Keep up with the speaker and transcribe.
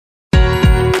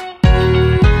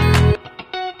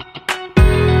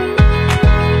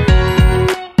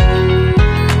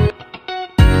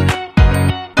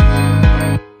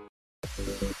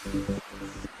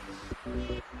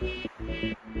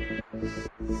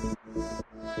Hey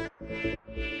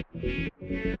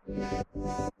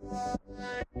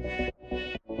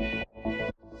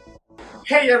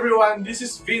everyone, this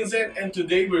is Vincent and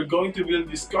today we're going to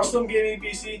build this custom gaming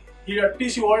PC here at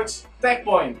PCWorks Tech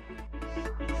Point.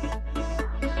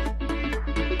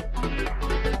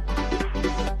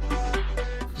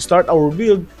 To start our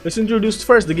build, let's introduce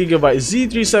first the Gigabyte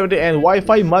Z370N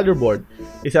Wifi motherboard.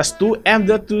 It has two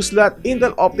M.2 slot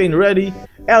Intel Optane ready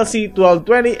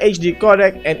LC1220 HD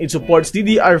codec and it supports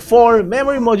DDR4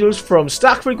 memory modules from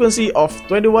stock frequency of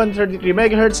 2133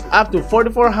 MHz up to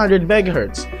 4400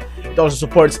 MHz. It also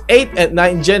supports 8th and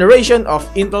 9th generation of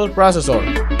Intel processor.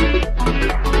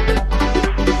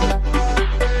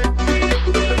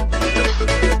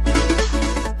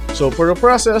 So for the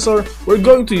processor, we're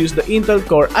going to use the Intel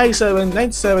Core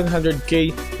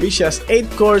i7-9700K, which has 8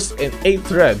 cores and 8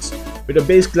 threads, with a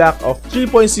base clock of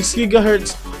 3.6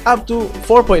 GHz up to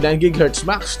 4.9 GHz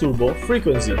max turbo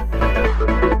frequency.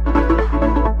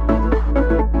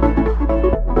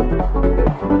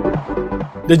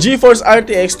 The GeForce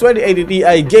RTX 2080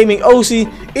 Ti gaming OC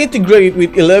integrated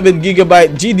with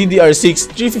 11GB GDDR6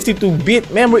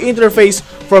 352-bit memory interface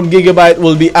from Gigabyte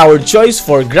will be our choice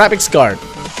for graphics card.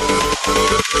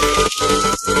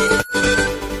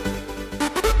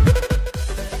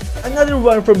 Another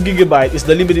one from Gigabyte is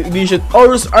the limited edition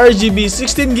AORUS RGB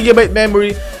 16GB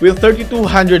memory with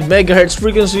 3200 MHz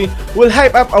frequency will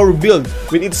hype up our build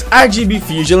with its RGB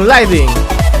fusion lighting.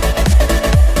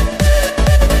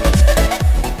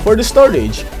 For the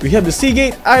storage, we have the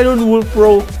Seagate Iron Wolf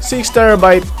Pro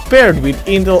 6TB paired with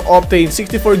Intel Optane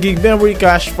 64GB memory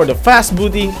cache for the fast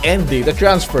booting and data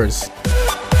transfers.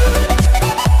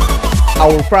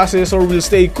 Our processor will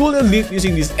stay cool and lit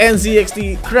using this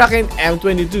NZXT Kraken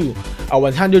M22, a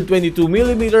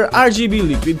 122mm RGB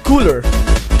liquid cooler.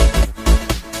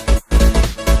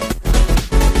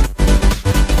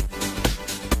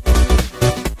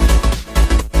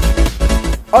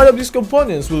 All of these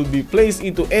components will be placed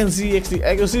into NZXT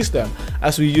ecosystem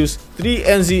as we use 3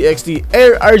 NZXT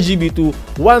Air RGB2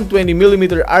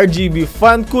 120mm RGB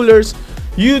fan coolers,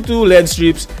 U2 LED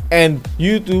strips, and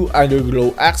U2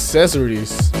 underglow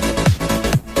accessories.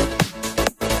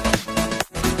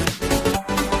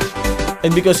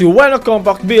 And because we want a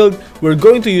compact build, we're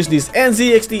going to use this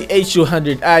NZXT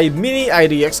h200i mini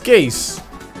IDX case.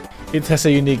 It has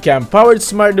a unique cam-powered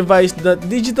smart device that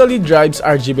digitally drives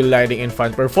RGB lighting and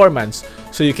fan performance,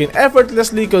 so you can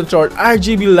effortlessly control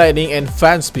RGB lighting and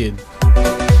fan speed.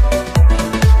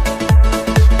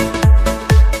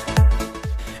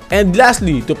 And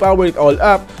lastly, to power it all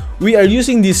up, we are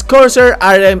using this Corsair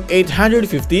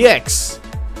RM850X.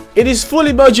 It is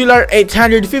fully modular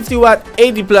 850W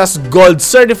 80+ gold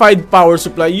certified power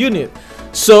supply unit.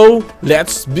 So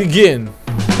let's begin.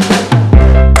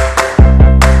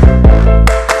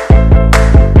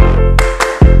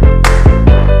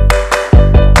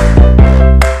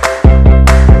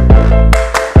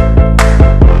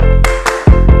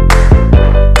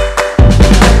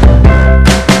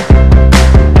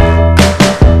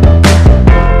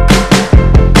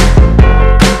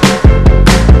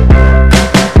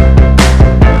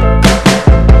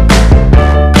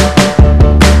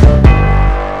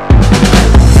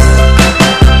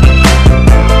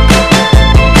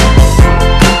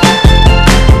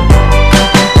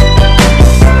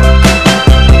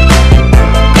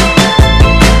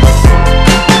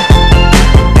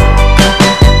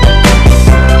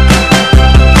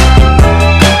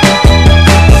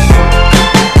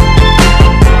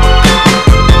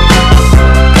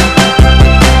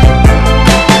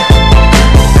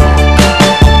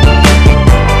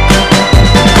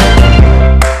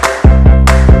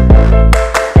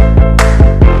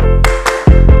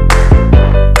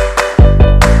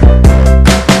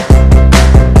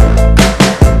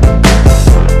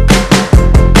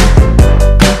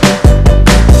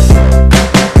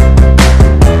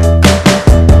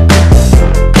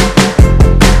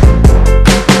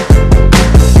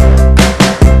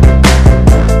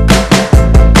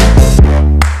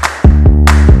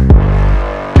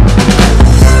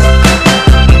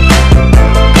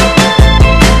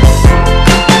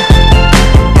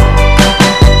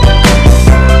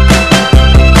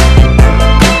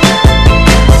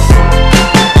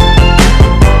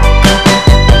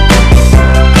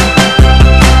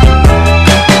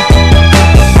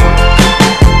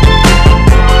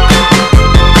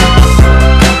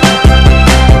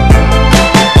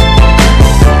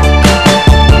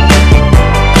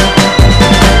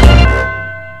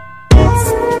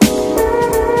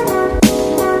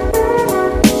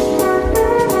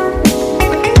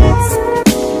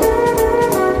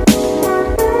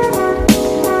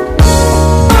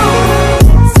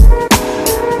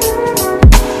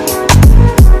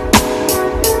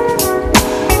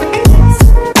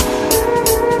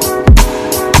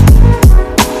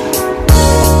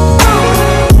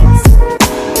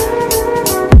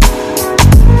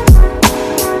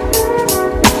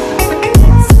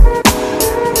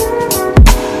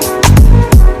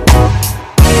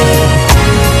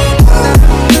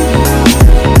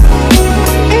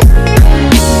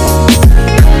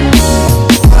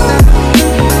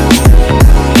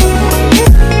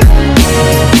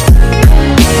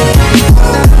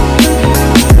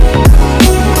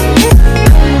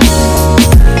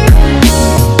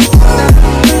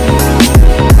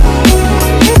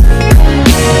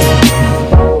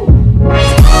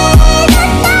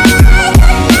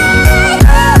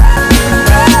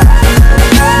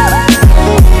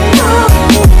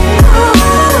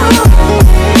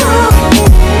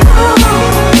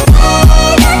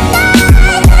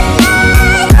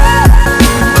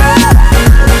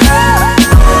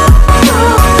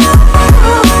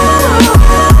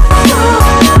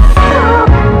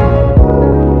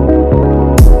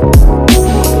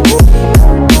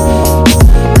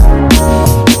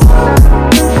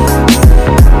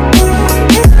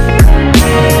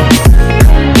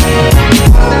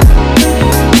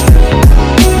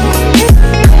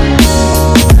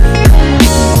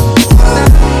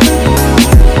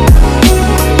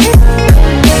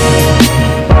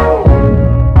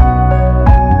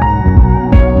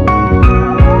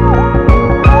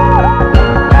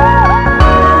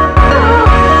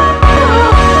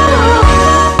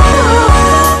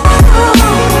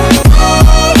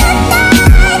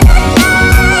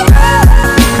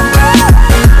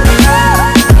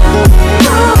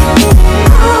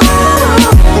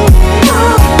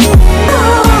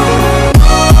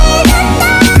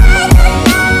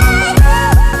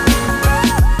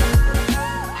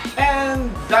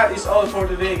 all for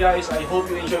today, guys. I hope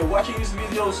you enjoy watching this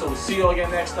video. So see you again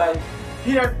next time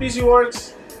here at PC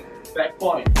Works Tech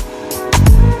Point.